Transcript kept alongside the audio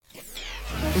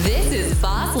This is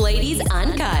Boss Ladies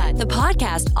Uncut, the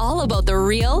podcast all about the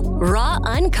real, raw,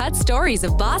 uncut stories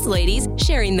of boss ladies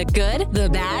sharing the good, the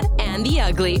bad, and the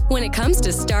ugly when it comes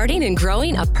to starting and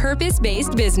growing a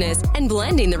purpose-based business and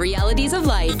blending the realities of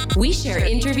life. We share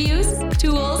interviews,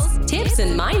 tools, tips,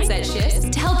 and mindset shifts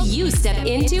to help you step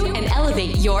into and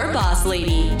elevate your boss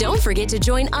lady. Don't forget to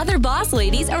join other boss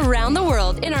ladies around the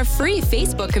world in our free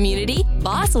Facebook community,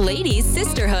 Boss Ladies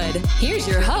Sisterhood. Here's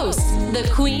your host,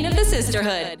 the queen of the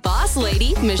sisterhood, Boss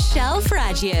Lady Michelle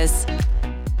Fragius.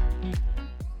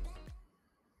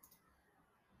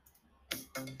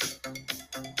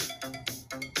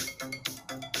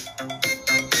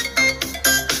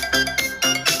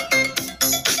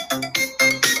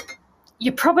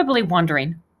 You're probably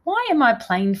wondering, why am I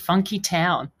playing Funky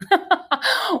Town?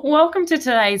 Welcome to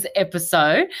today's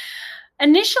episode.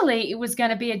 Initially, it was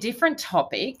going to be a different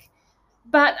topic,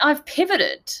 but I've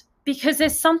pivoted because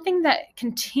there's something that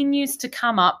continues to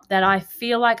come up that I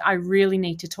feel like I really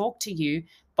need to talk to you,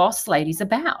 boss ladies,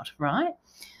 about, right?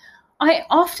 I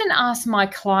often ask my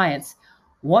clients,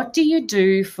 what do you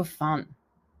do for fun?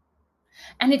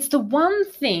 And it's the one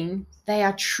thing they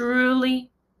are truly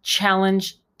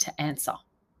challenged to answer.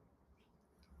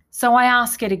 So I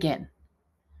ask it again.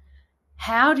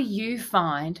 How do you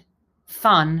find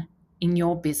fun in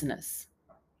your business?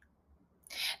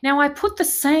 Now, I put the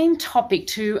same topic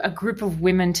to a group of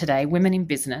women today, women in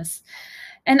business,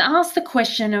 and asked the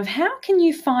question of how can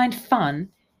you find fun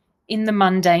in the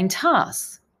mundane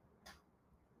tasks?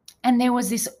 And there was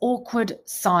this awkward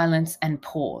silence and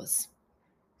pause.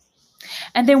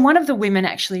 And then one of the women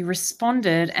actually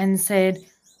responded and said,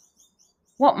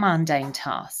 "What mundane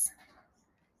tasks?"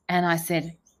 And I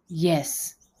said,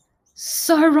 yes,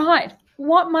 so right.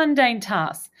 What mundane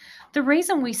tasks? The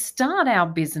reason we start our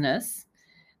business,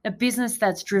 a business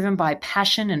that's driven by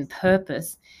passion and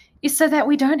purpose, is so that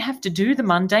we don't have to do the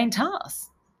mundane tasks.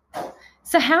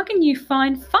 So how can you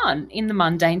find fun in the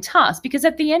mundane tasks? Because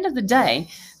at the end of the day,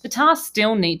 the tasks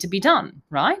still need to be done,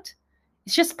 right?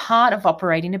 It's just part of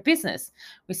operating a business.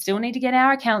 We still need to get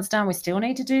our accounts done. We still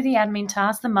need to do the admin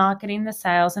tasks, the marketing, the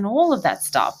sales, and all of that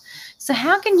stuff. So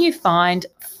how can you find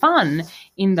fun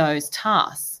in those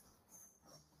tasks?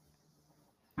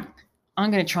 I'm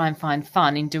going to try and find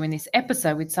fun in doing this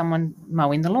episode with someone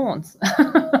mowing the lawns.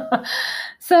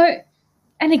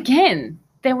 And again,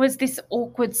 there was this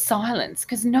awkward silence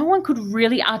because no one could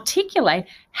really articulate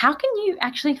how can you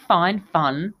actually find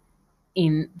fun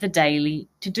in the daily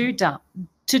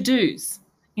to-dos,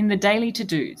 in the daily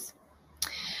to-dos.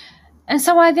 And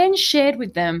so I then shared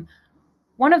with them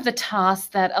one of the tasks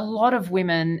that a lot of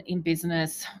women in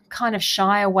business kind of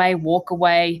shy away, walk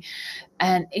away,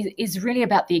 and is really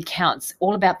about the accounts,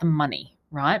 all about the money,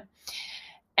 right?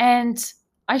 And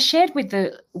I shared with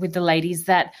the ladies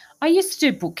that I used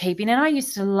to do bookkeeping and I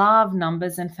used to love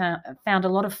numbers and found a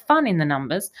lot of fun in the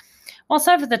numbers. Whilst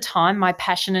over the time, my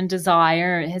passion and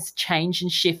desire has changed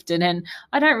and shifted, and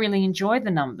I don't really enjoy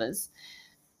the numbers.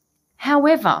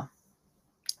 However,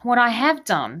 what I have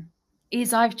done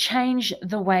is I've changed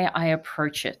the way I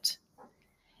approach it.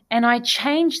 And I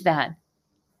changed that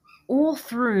all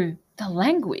through the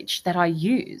language that I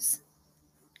use.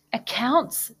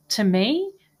 Accounts, to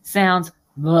me, sounds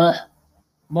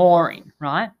boring,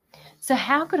 right? So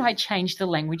how could I change the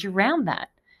language around that?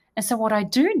 And so what I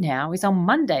do now is on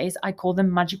Mondays, I call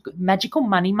them Magical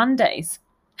Money Mondays.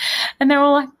 And they're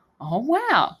all like, oh,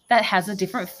 wow, that has a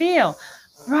different feel.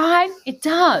 Right? It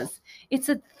does. It's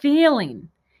a feeling.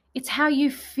 It's how you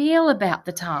feel about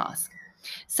the task.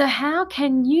 So how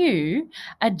can you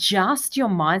adjust your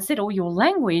mindset or your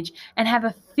language and have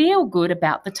a feel good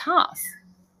about the task?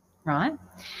 Right?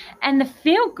 And the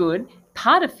feel good,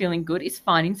 part of feeling good is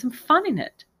finding some fun in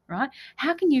it. Right?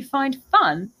 How can you find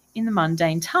fun in the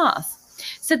mundane tasks?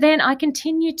 So then I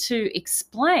continue to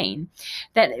explain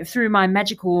that through my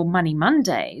Magical Money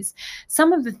Mondays,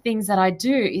 some of the things that I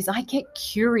do is I get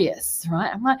curious, right?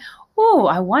 I'm like, oh,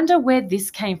 I wonder where this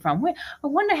came from. I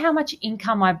wonder how much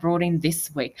income I brought in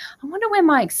this week. I wonder where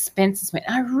my expenses went.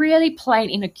 I really played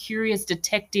in a curious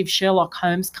detective Sherlock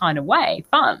Holmes kind of way.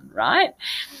 Fun, right?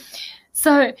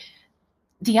 So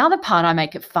the other part I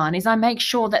make it fun is I make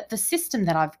sure that the system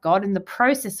that I've got and the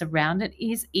process around it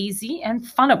is easy and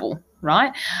funnable,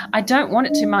 right? I don't want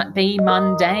it to be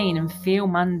mundane and feel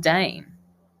mundane.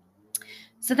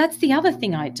 So that's the other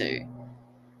thing I do.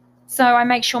 So I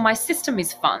make sure my system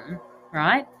is fun,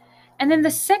 right? And then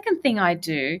the second thing I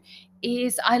do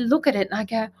is I look at it and I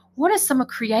go, what are some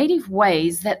creative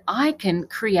ways that I can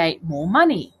create more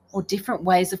money or different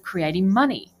ways of creating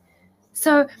money?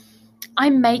 So I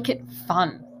make it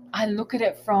fun. I look at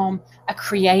it from a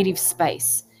creative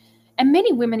space. And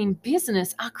many women in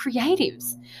business are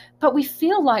creatives, but we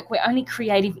feel like we're only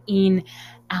creative in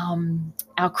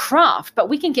our craft, but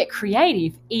we can get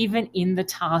creative even in the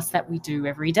tasks that we do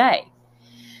every day.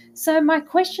 So my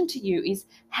question to you is,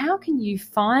 how can you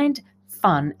find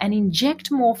fun and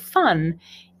inject more fun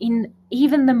in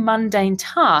even the mundane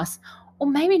tasks, or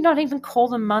maybe not even call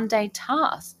them mundane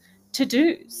tasks,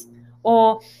 to-dos,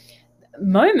 or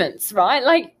moments, right?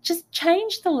 Like, just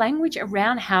change the language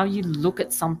around how you look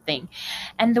at something.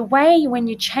 And the way when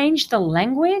you change the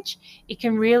language, it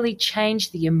can really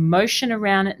change the emotion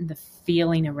around it and the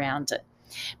feeling around it.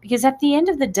 Because at the end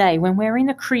of the day, when we're in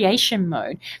a creation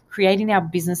mode, creating our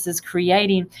businesses,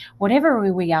 creating whatever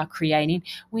we are creating,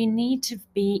 we need to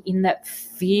be in that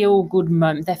feel-good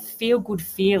moment, that feel-good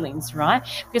feelings, right?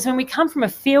 Because when we come from a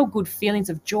feel-good feelings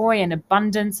of joy and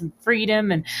abundance and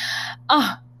freedom and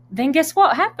then guess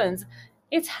what happens?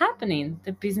 It's happening.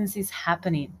 The business is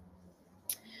happening.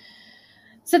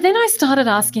 So then I started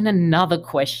asking another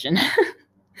question.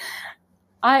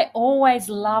 I always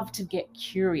love to get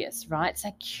curious, right?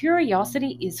 So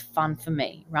curiosity is fun for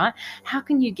me, right? How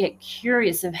can you get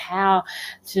curious of how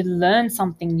to learn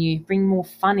something new, bring more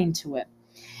fun into it?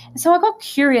 And so I got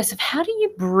curious of, how do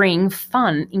you bring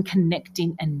fun in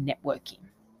connecting and networking,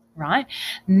 right?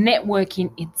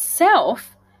 Networking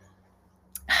itself,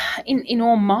 in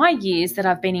all my years that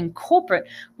I've been in corporate,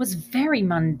 was very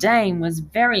mundane, was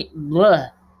very blah,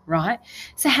 right?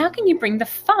 So how can you bring the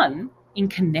fun in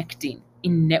connecting,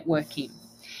 in networking?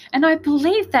 And I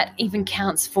believe that even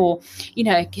counts for,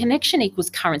 connection equals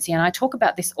currency. And I talk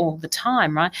about this all the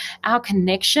time, right? Our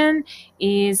connection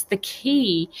is the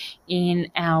key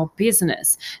in our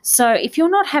business. So if you're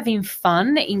not having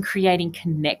fun in creating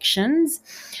connections,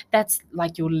 that's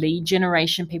like your lead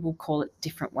generation. People call it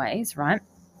different ways, right?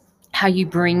 How you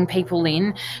bring people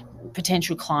in,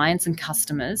 potential clients and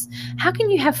customers. How can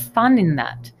you have fun in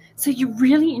that? So you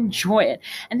really enjoy it.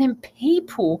 And then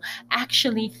people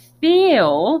actually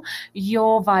feel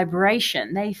your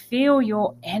vibration. They feel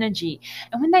your energy.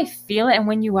 And when they feel it, and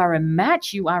when you are a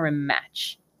match, you are a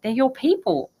match. They're your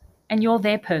people and you're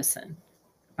their person,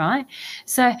 right?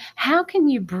 So how can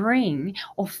you bring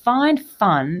or find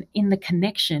fun in the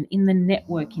connection, in the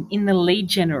networking, in the lead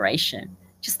generation?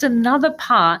 Just another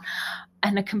part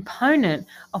and a component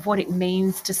of what it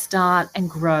means to start and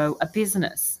grow a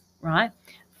business, right?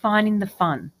 Finding the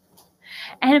fun.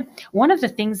 And one of the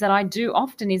things that I do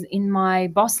often is in my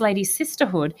Boss Lady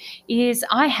Sisterhood is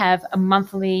I have a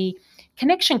monthly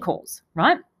connection calls,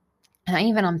 right?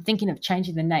 And I'm thinking of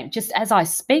changing the name. Just as I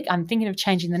speak, I'm thinking of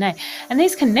changing the name. And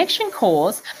these connection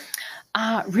calls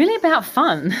are really about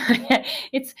fun.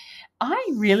 I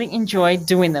really enjoy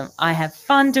doing them. I have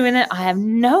fun doing it. I have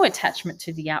no attachment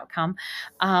to the outcome.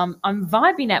 I'm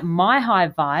vibing at my high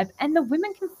vibe, and the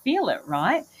women can feel it,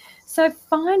 right? So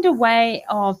find a way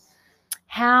of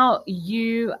how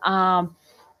you are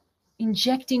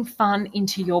injecting fun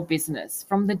into your business,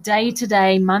 from the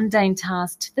day-to-day mundane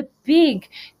tasks to the big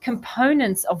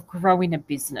components of growing a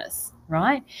business,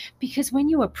 right? Because when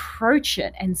you approach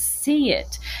it and see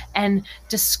it and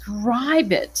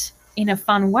describe it in a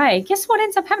fun way, guess what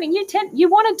ends up happening? You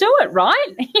want to do it, right?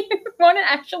 You want to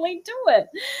actually do it.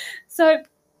 So,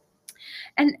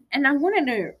 and I wanted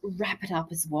to wrap it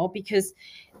up as well, because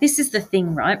this is the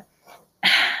thing, right?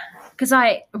 Because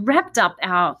I wrapped up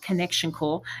our connection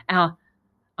call,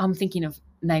 I'm thinking of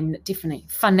naming it differently.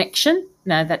 Funnection?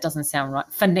 No, that doesn't sound right.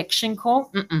 Funnection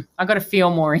call? I got to feel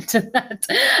more into that.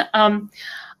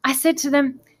 I said to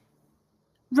them,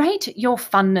 rate your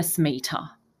funness meter.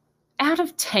 Out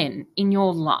of 10 in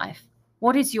your life,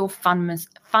 what is your funness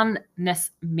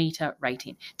meter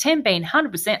rating? 10 being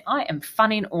 100%, I am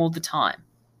funning all the time,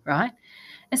 right?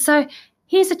 And so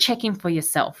here's a check-in for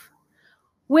yourself.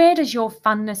 Where does your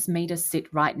funness meter sit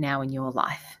right now in your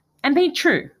life? And be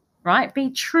true, right? Be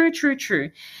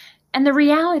true. And the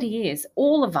reality is,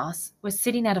 all of us were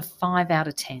sitting at a 5 out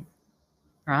of 10,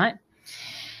 right?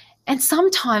 And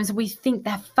sometimes we think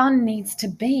that fun needs to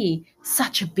be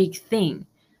such a big thing,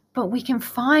 but we can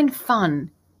find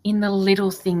fun in the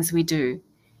little things we do,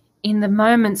 in the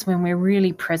moments when we're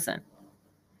really present.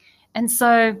 And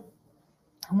so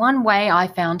one way I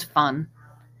found fun,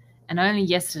 and only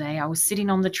yesterday I was sitting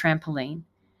on the trampoline,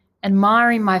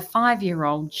 admiring my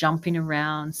 5-year-old jumping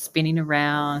around, spinning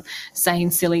around,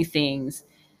 saying silly things.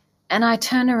 And I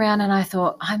turned around and I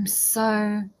thought, I'm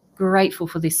so grateful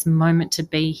for this moment to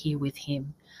be here with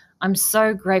him. I'm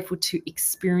so grateful to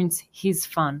experience his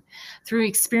fun. Through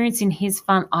experiencing his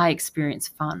fun, I experience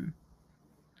fun.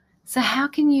 So how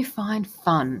can you find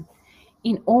fun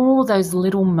in all those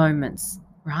little moments,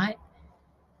 right?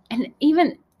 And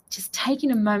even just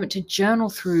taking a moment to journal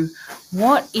through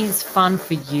what is fun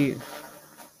for you,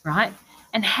 right?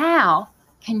 And how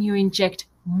can you inject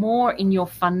more in your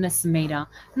funness meter,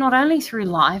 not only through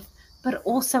life, but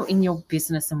also in your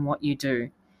business and what you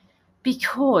do.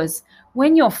 Because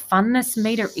when your funness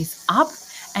meter is up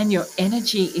and your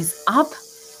energy is up,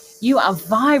 you are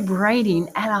vibrating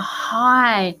at a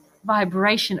high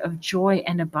vibration of joy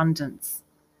and abundance.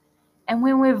 And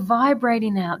when we're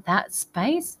vibrating out that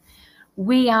space,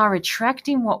 we are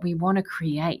attracting what we want to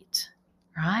create,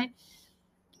 right?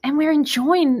 And we're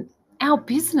enjoying our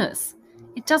business.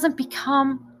 It doesn't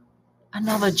become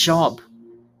another job.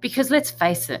 Because let's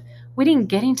face it, we didn't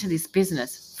get into this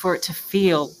business for it to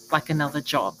feel like another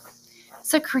job.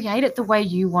 So create it the way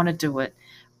you want to do it.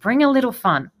 Bring a little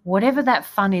fun, whatever that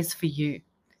fun is for you.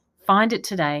 Find it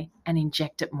today and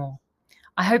inject it more.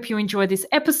 I hope you enjoyed this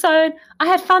episode. I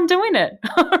had fun doing it.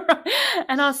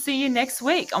 And I'll see you next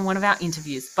week on one of our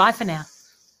interviews. Bye for now.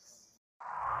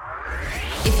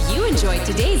 If you enjoyed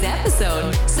today's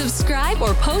episode, subscribe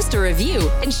or post a review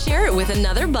and share it with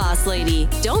another boss lady.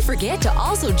 Don't forget to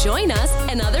also join us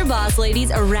and other boss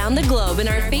ladies around the globe in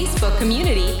our Facebook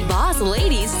community, Boss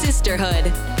Ladies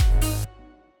Sisterhood.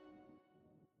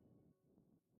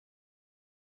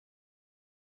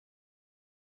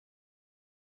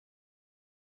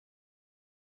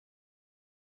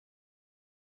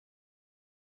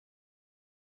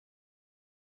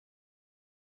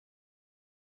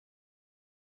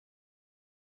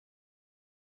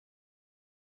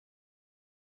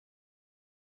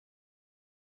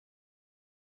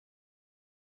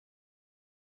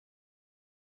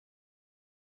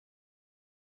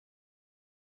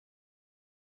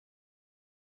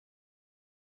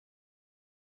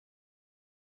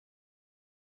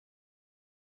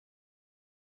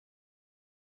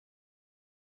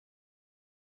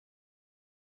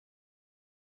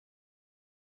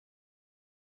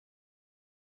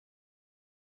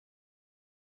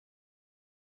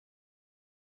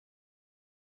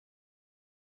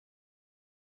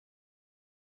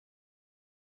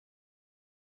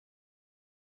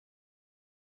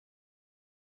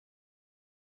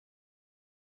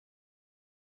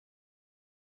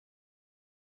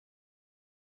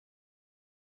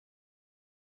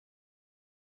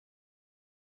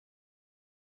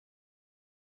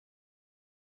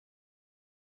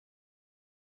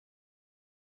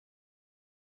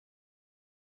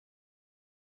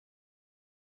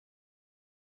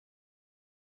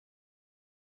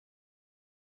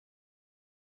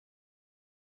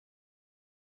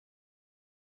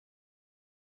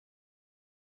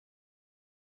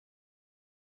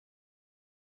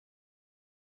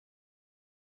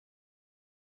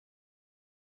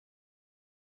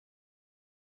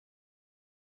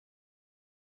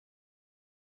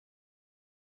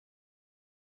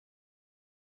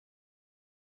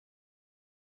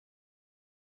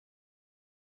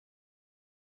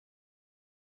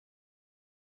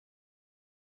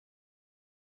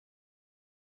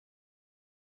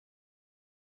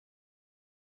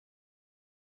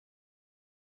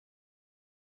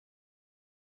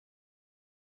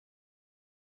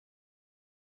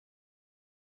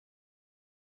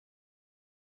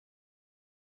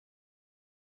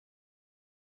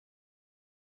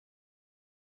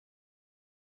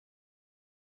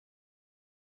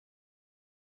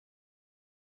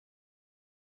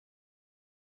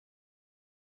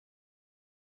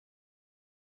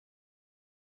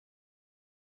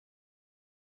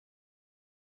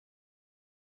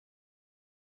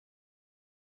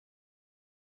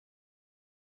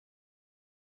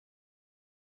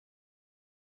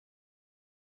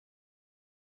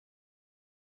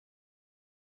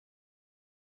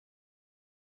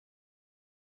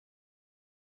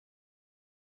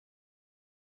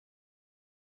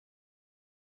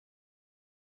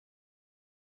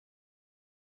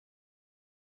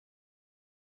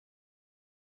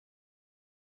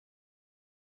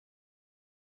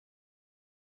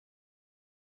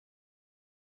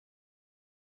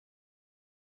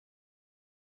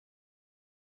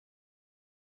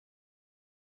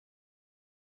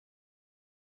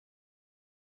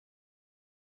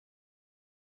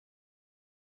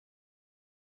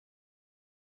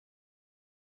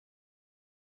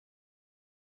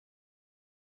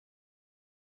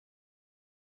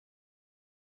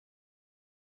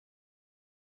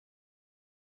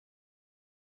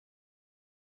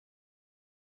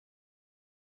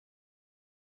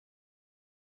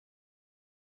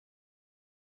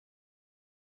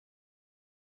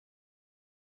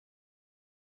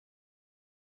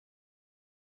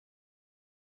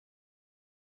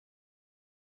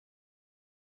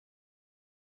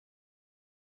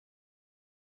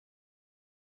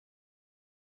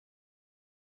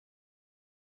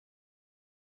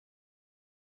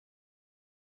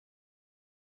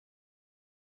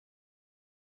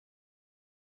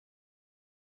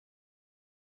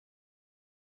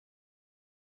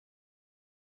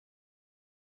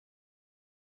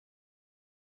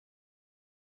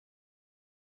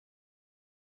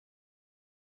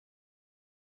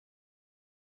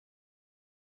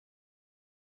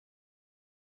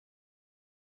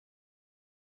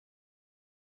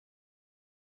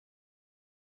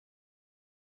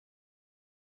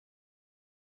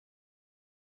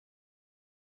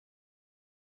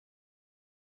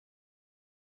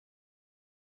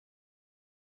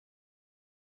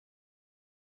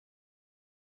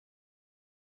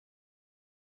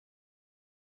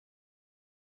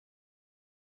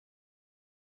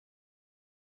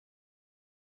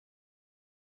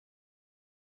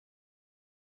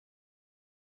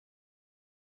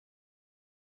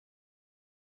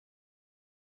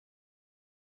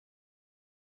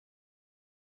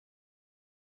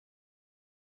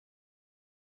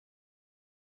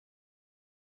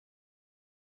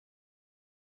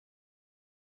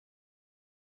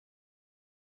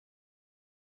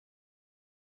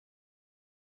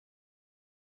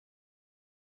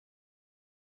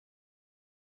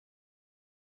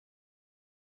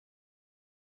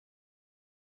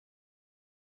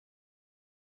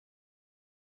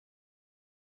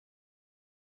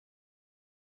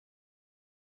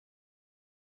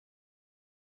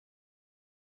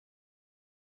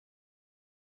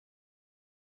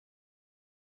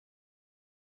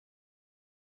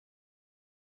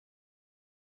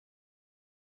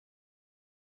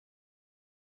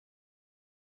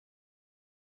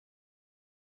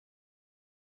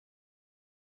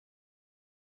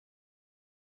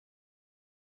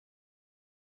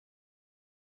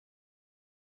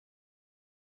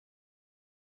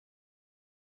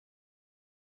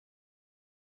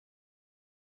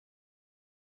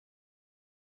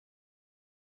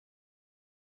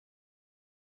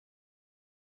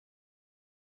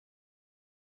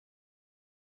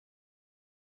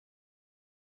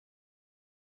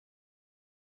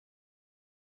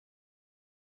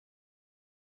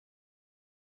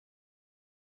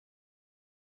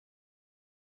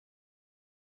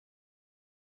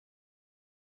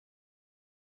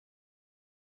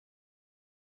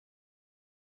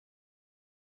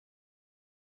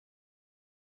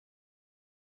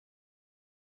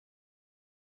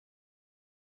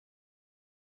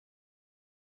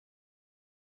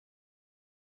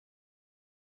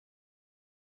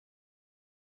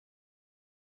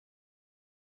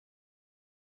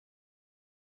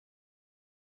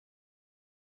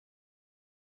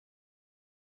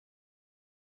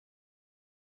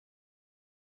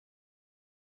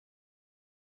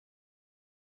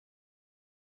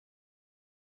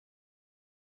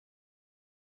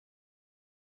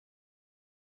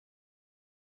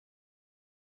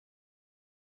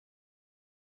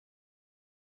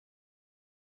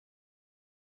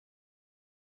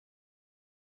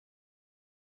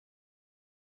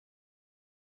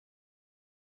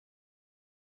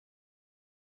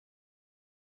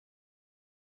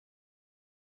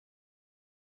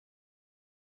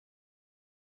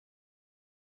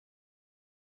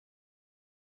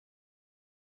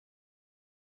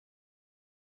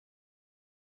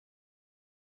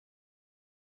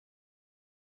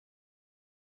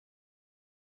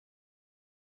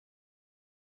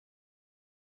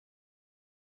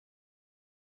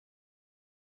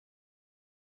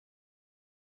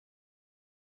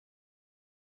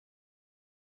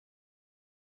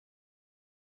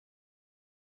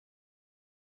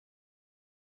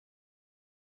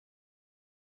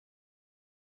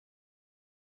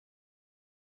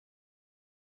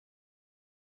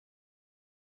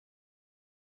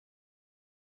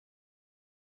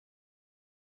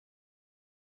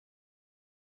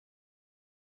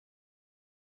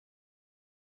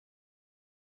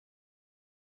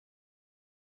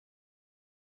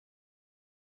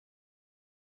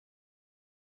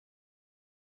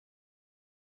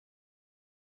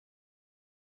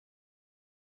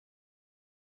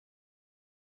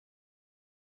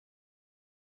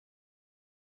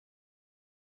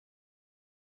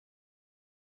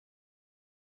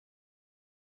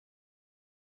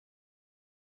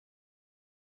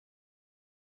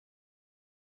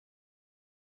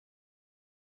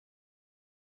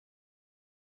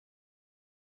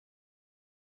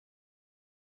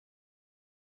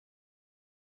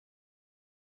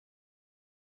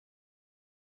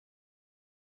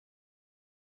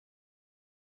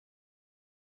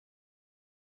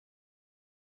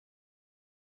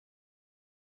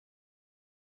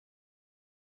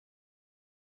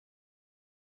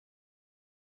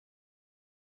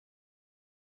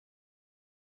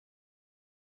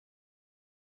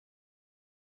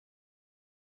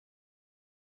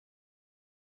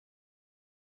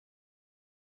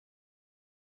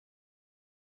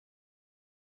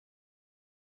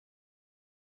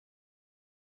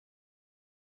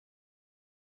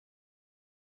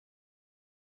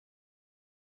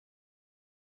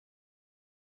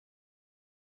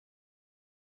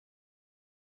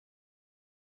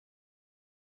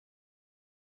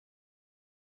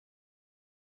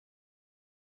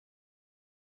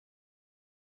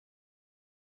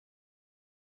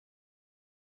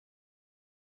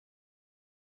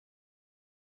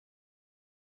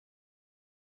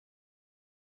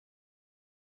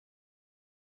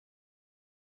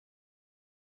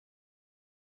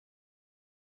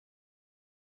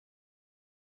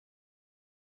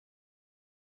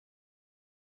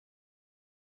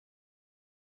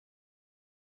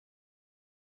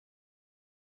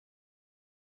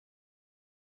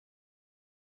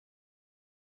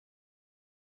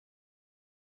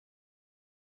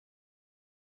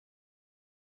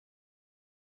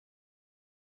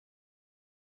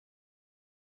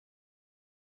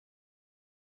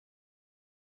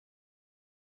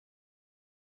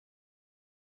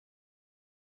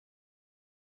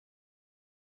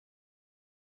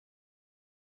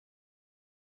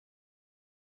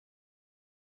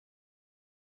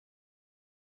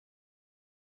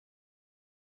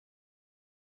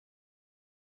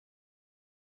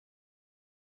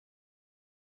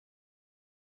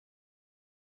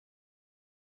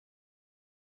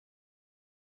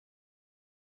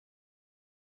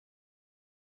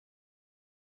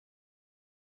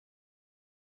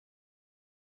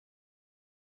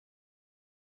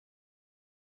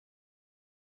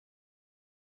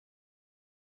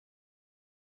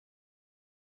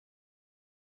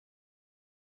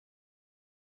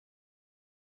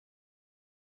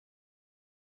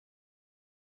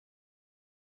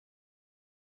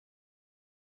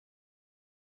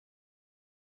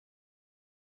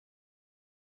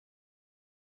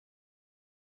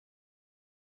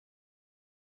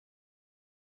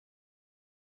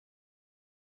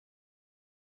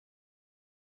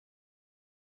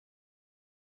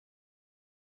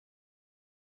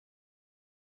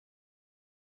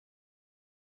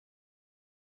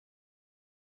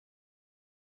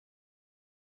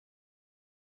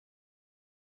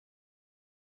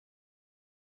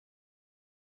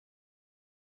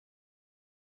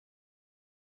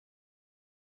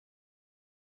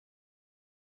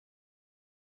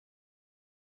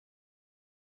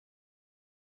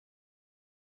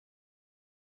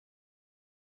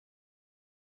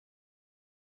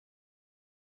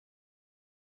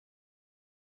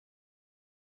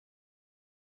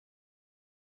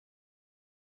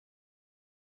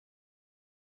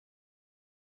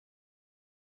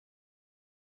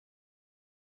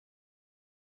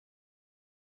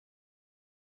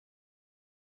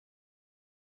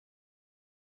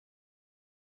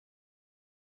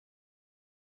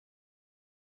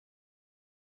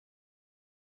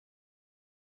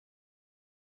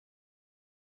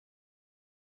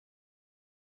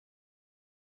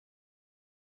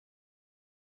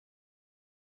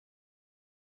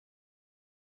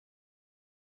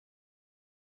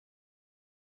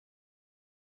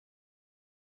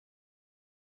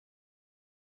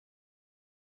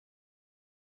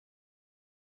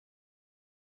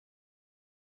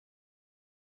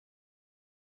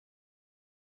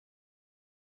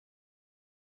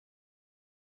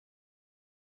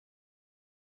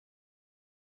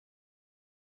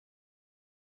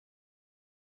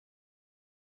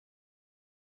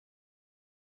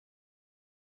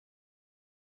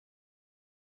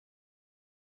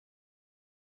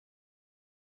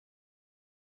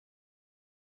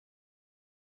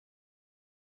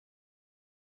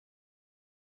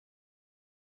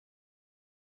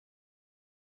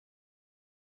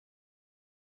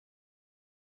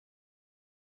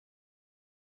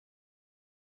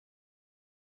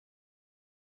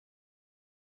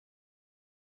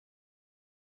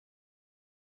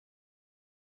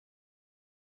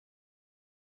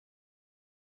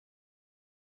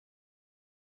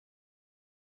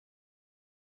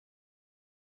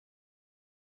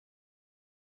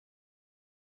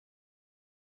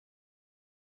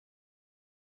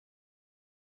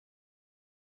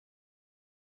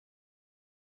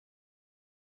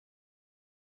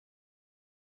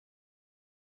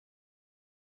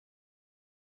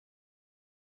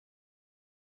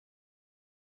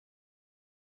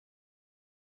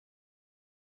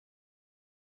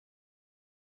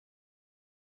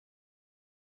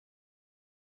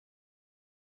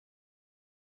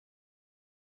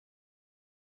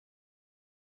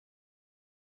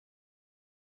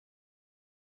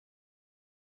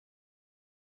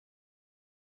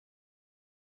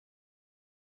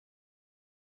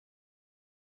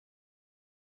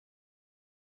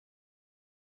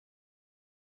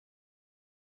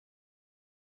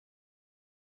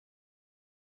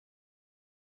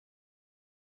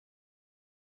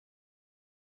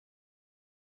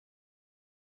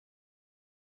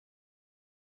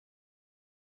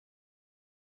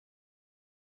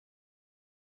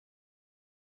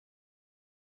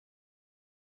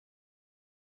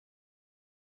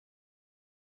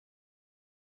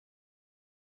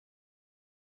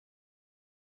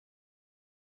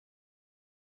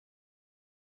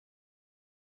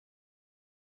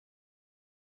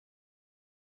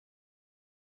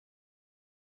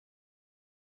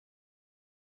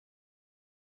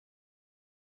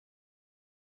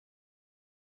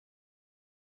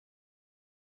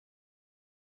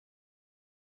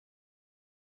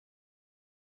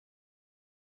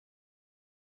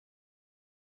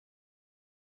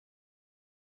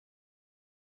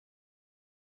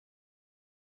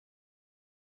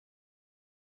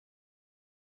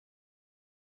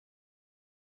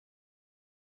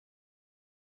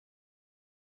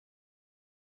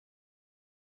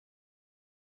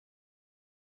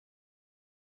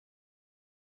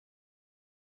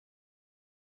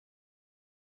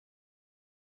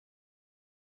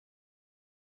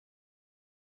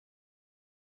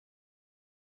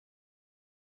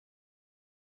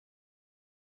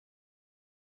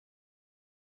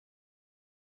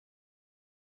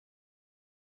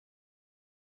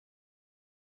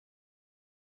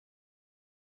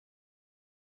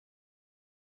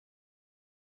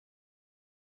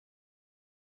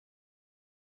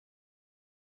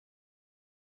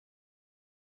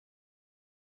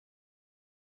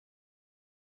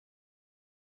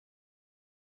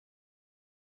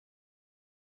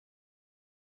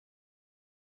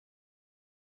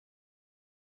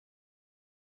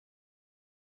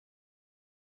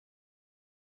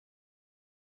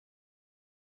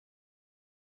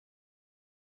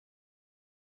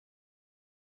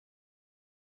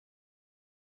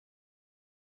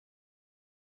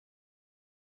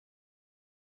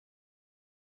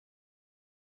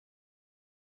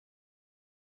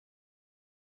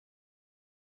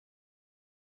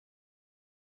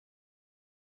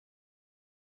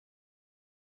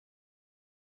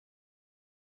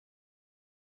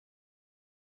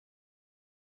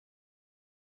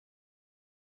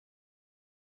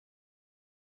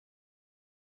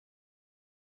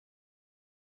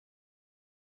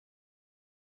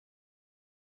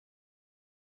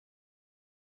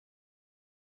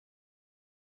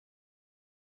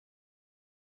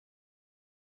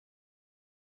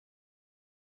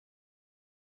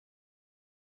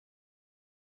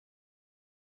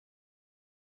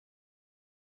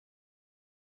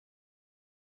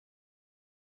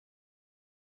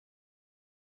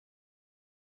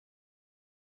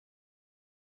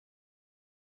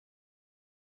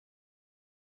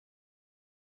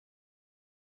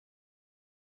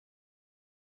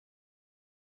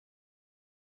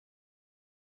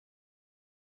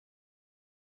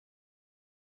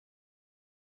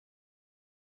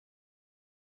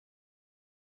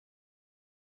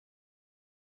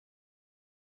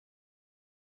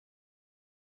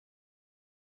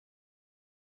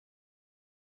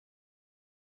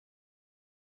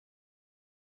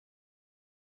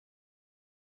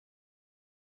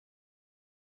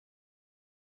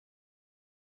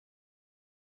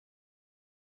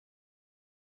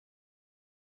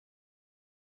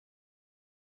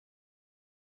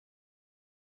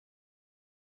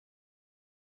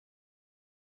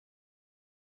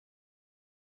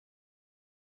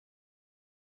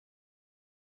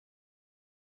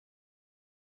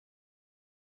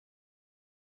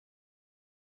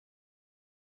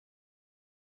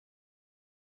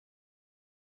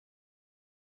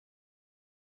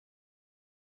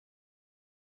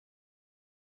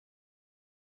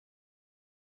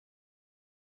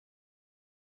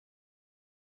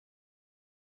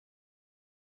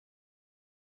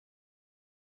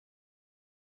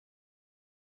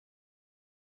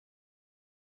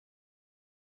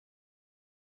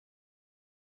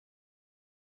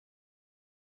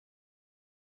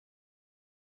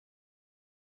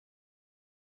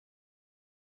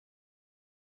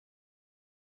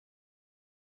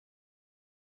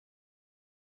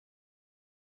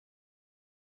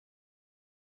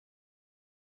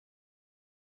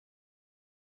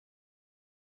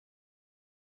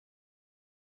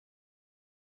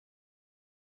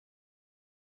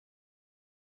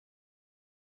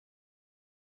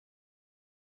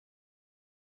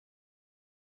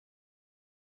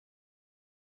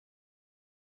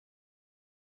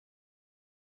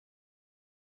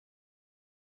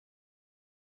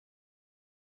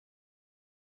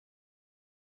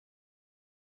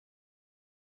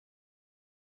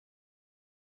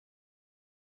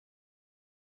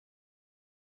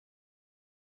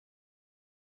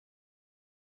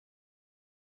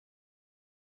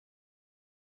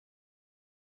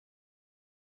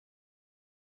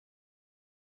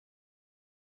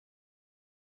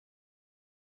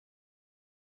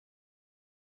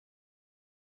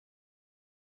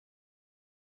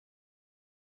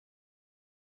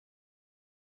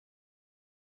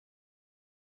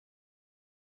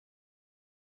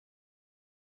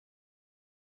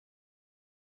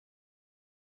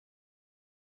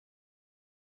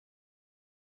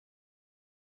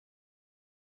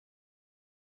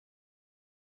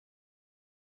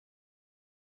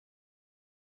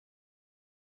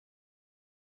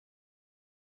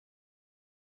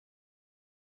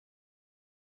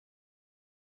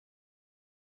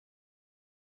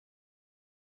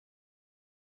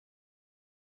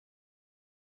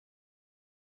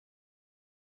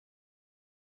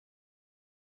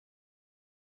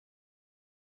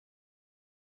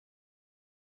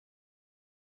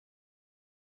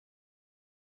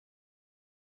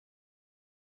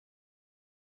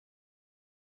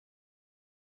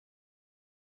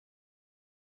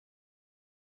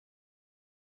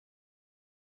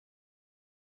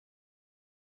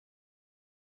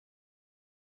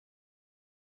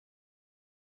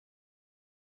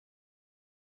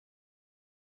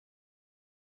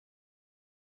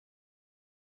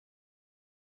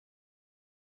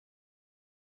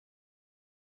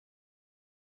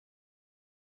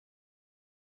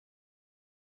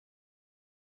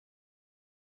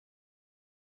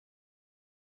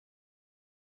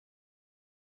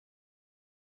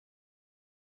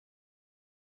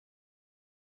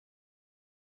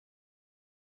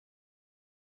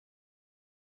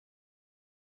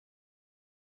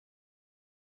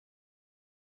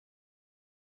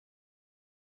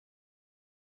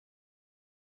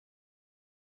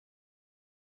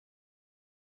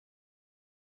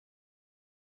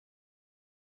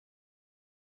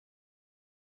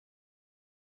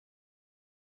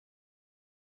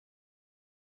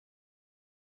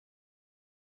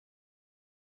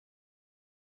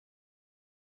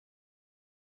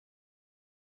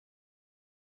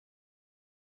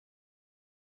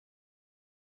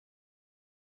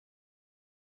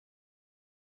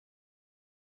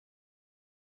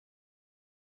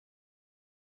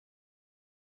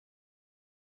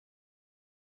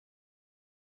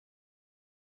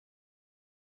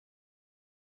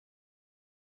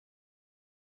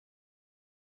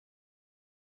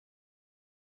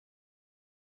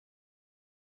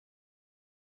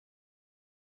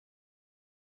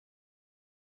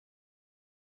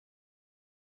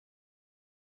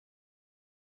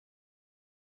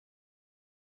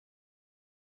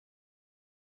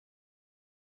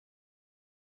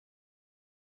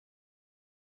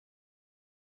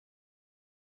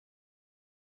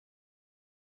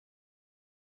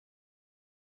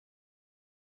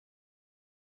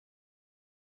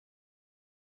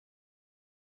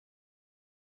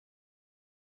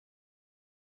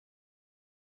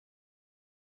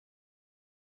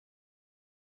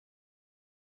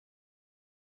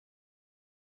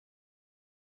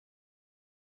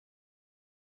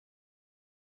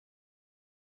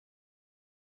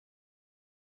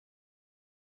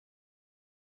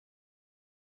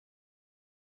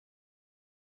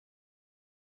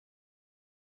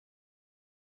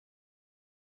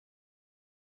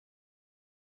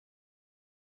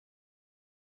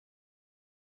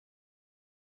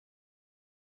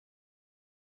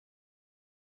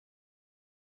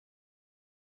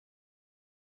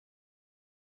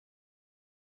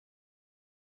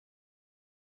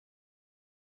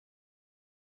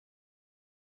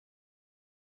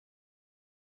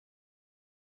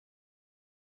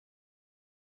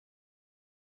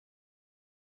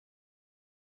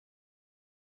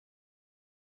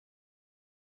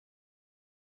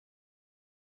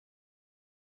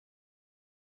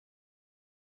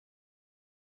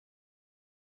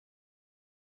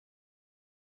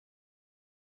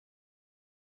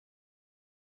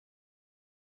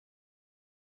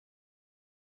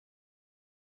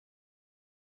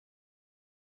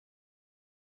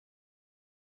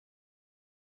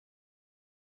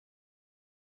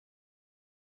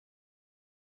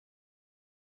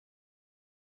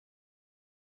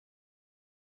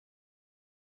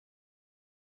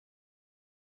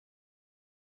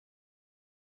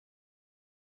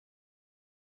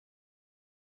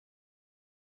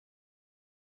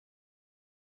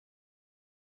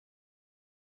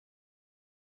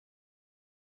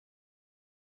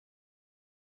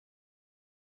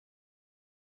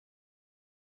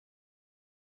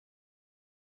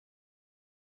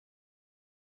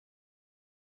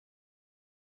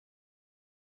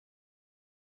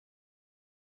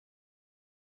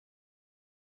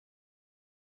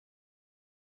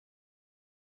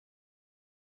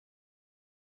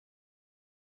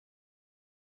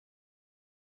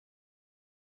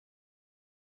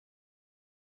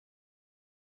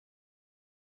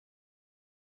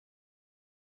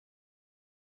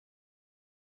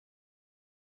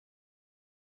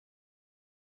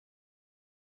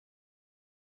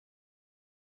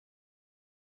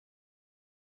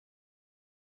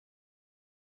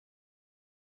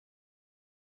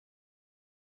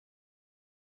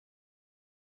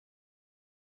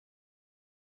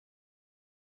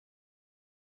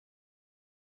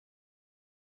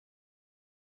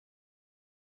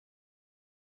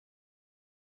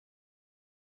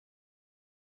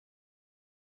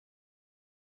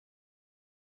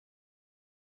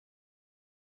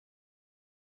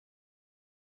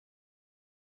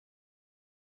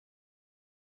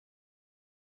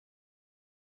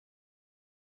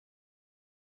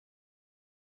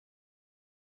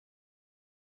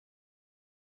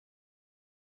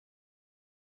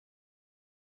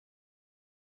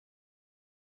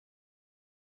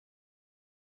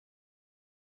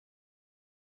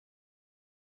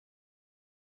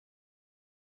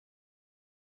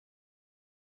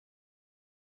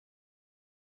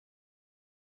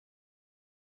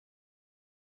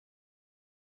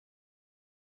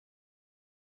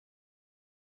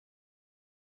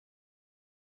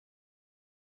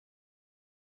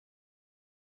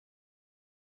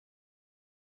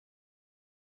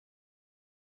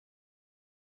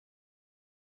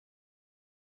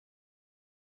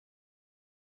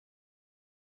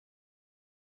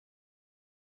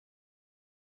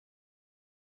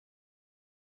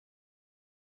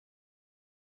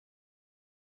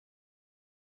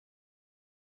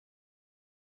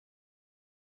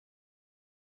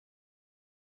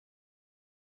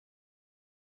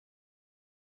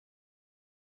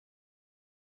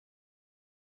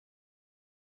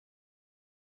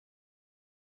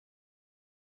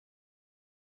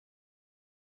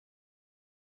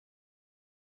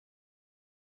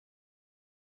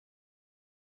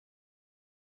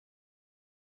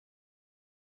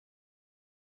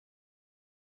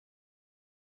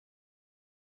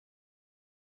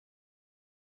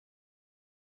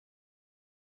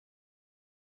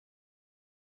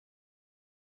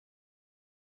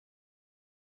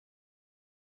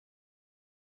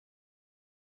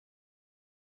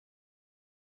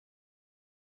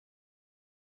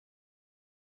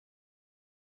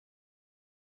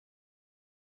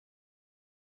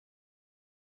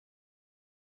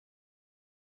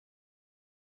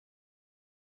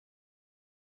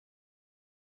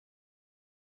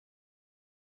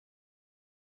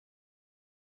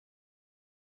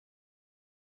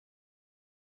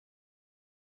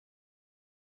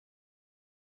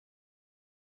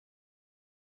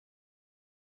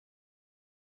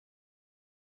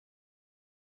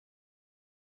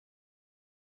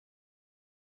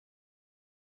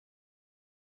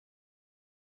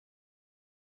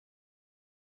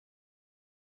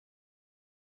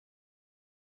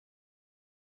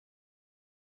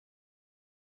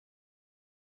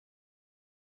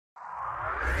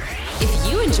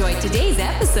 enjoyed today's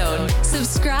episode,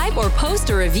 subscribe or post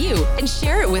a review and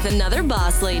share it with another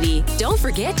boss lady. Don't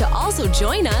forget to also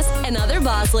join us and other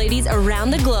boss ladies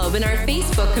around the globe in our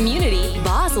Facebook community,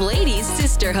 Boss Ladies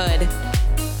Sisterhood.